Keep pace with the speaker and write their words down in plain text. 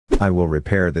I will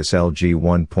repair this LG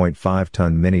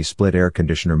 1.5-ton mini split air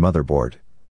conditioner motherboard.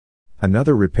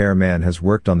 Another repairman has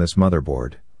worked on this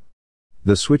motherboard.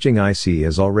 The switching IC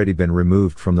has already been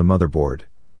removed from the motherboard.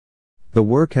 The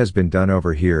work has been done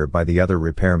over here by the other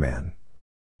repairman.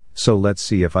 So let's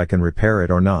see if I can repair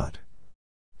it or not.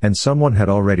 And someone had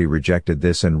already rejected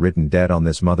this and written dead on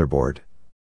this motherboard.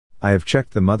 I have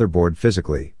checked the motherboard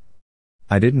physically.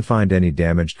 I didn't find any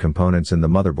damaged components in the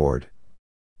motherboard.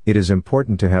 It is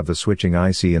important to have the switching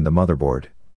IC in the motherboard.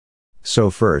 So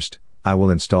first, I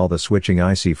will install the switching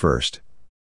IC first.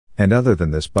 And other than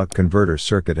this, buck converter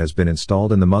circuit has been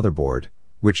installed in the motherboard,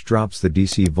 which drops the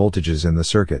DC voltages in the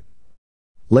circuit.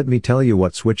 Let me tell you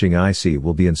what switching IC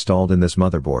will be installed in this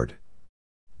motherboard.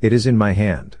 It is in my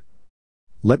hand.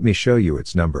 Let me show you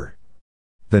its number.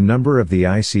 The number of the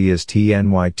IC is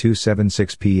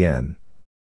TNY276PN.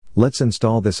 Let's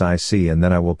install this IC and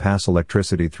then I will pass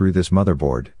electricity through this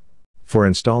motherboard. For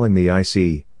installing the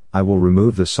IC, I will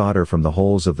remove the solder from the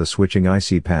holes of the switching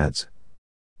IC pads.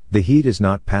 The heat is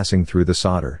not passing through the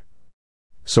solder.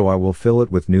 So I will fill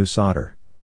it with new solder.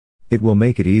 It will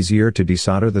make it easier to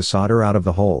desolder the solder out of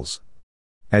the holes.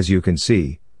 As you can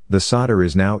see, the solder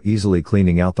is now easily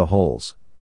cleaning out the holes.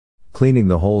 Cleaning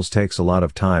the holes takes a lot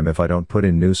of time if I don't put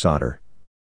in new solder.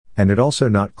 And it also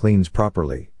not cleans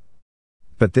properly.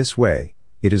 But this way,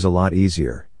 it is a lot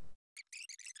easier.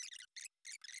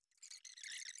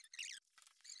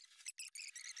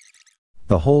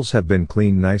 The holes have been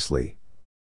cleaned nicely.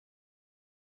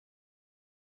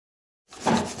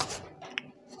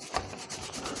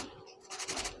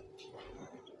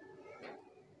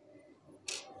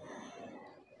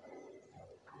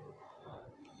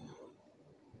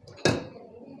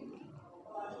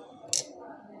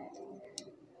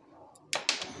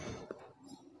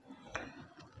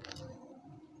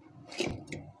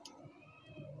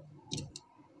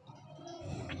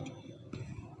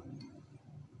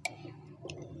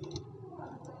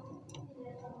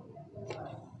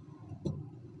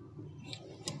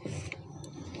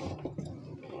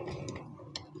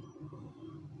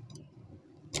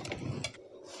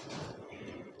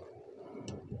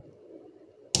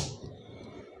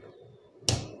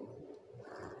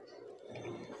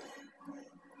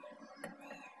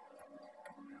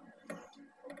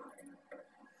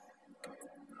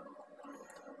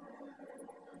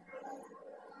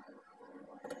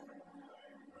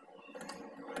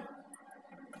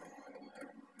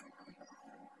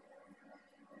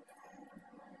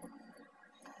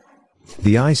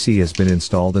 The IC has been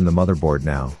installed in the motherboard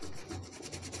now.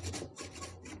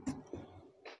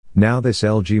 Now this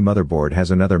LG motherboard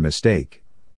has another mistake.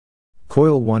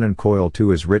 Coil 1 and coil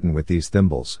 2 is written with these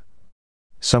thimbles.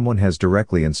 Someone has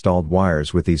directly installed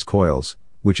wires with these coils,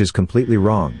 which is completely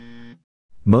wrong.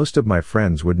 Most of my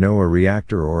friends would know a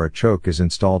reactor or a choke is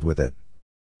installed with it.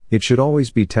 It should always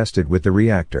be tested with the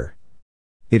reactor.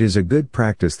 It is a good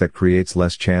practice that creates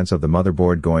less chance of the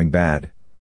motherboard going bad.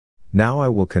 Now I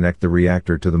will connect the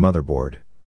reactor to the motherboard.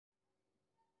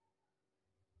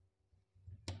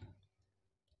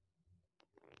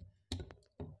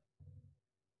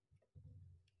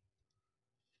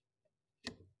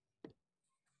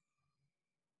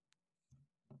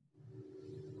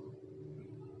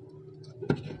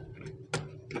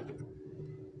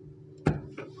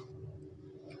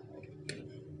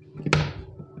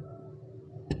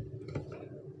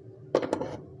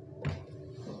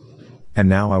 And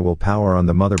now I will power on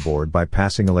the motherboard by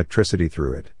passing electricity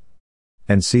through it.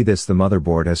 And see this, the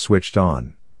motherboard has switched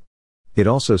on. It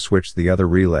also switched the other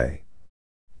relay.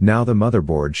 Now the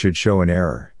motherboard should show an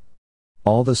error.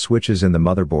 All the switches in the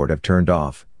motherboard have turned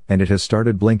off, and it has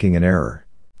started blinking an error.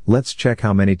 Let's check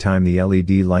how many times the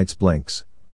LED lights blinks.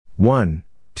 1,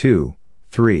 2,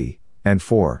 3, and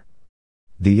 4.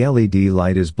 The LED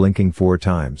light is blinking 4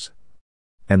 times.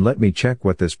 And let me check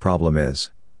what this problem is.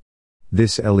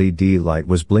 This LED light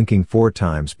was blinking 4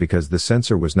 times because the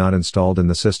sensor was not installed in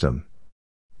the system.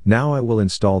 Now I will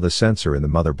install the sensor in the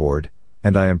motherboard,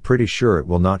 and I am pretty sure it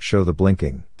will not show the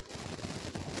blinking.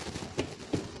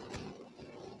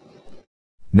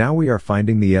 Now we are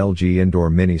finding the LG indoor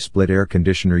mini split air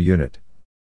conditioner unit.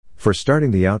 For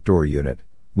starting the outdoor unit,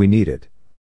 we need it.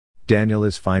 Daniel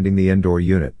is finding the indoor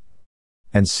unit.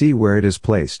 And see where it is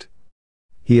placed.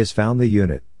 He has found the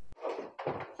unit.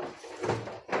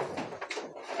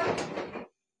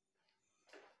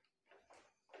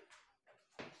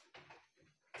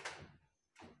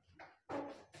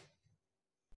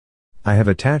 I have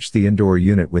attached the indoor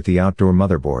unit with the outdoor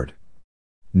motherboard.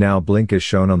 Now blink is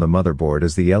shown on the motherboard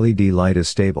as the LED light is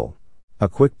stable. A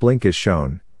quick blink is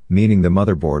shown, meaning the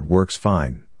motherboard works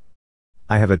fine.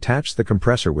 I have attached the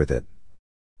compressor with it.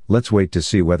 Let's wait to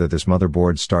see whether this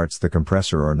motherboard starts the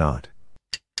compressor or not.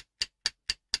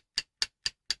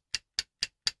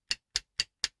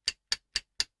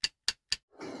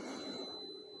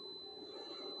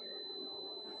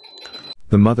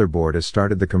 The motherboard has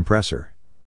started the compressor.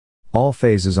 All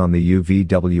phases on the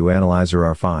UVW analyzer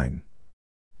are fine.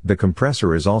 The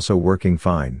compressor is also working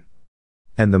fine.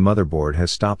 And the motherboard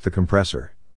has stopped the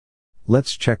compressor.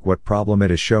 Let's check what problem it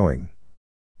is showing.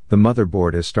 The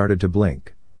motherboard has started to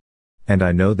blink. And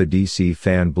I know the DC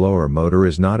fan blower motor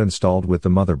is not installed with the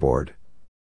motherboard.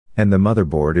 And the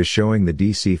motherboard is showing the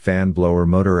DC fan blower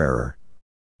motor error.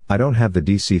 I don't have the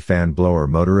DC fan blower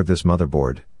motor of this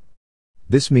motherboard.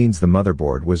 This means the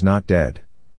motherboard was not dead.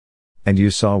 And you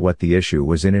saw what the issue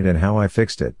was in it and how I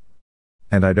fixed it.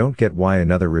 And I don't get why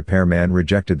another repairman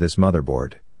rejected this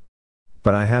motherboard.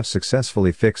 But I have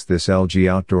successfully fixed this LG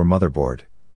outdoor motherboard.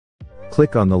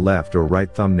 Click on the left or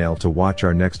right thumbnail to watch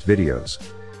our next videos.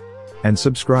 And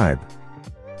subscribe.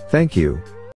 Thank you.